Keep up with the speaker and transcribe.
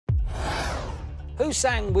Who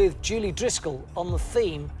sang with Julie Driscoll on the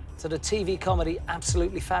theme to the TV comedy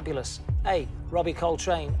Absolutely Fabulous? A. Robbie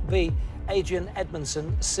Coltrane. B. Adrian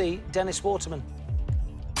Edmondson. C. Dennis Waterman.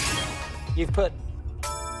 You've put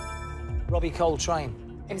Robbie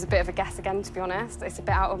Coltrane. It was a bit of a guess again, to be honest. It's a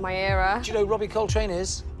bit out of my era. Do you know who Robbie Coltrane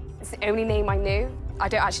is? It's the only name I knew. I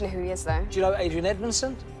don't actually know who he is, though. Do you know Adrian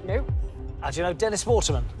Edmondson? Nope. Do you know Dennis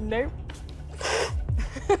Waterman? Nope.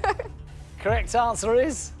 Correct answer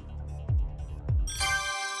is...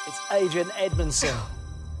 it's Adrian Edmondson,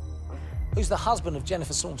 who's the husband of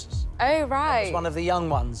Jennifer Saunders. Oh, right. He's one of the young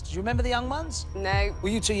ones. Do you remember the young ones? No. Were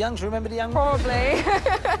you too young to remember the young ones? Probably.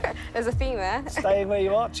 There's a theme there. Staying where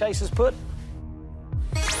you are. Chase has put.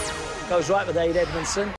 Goes right with Aid Edmondson.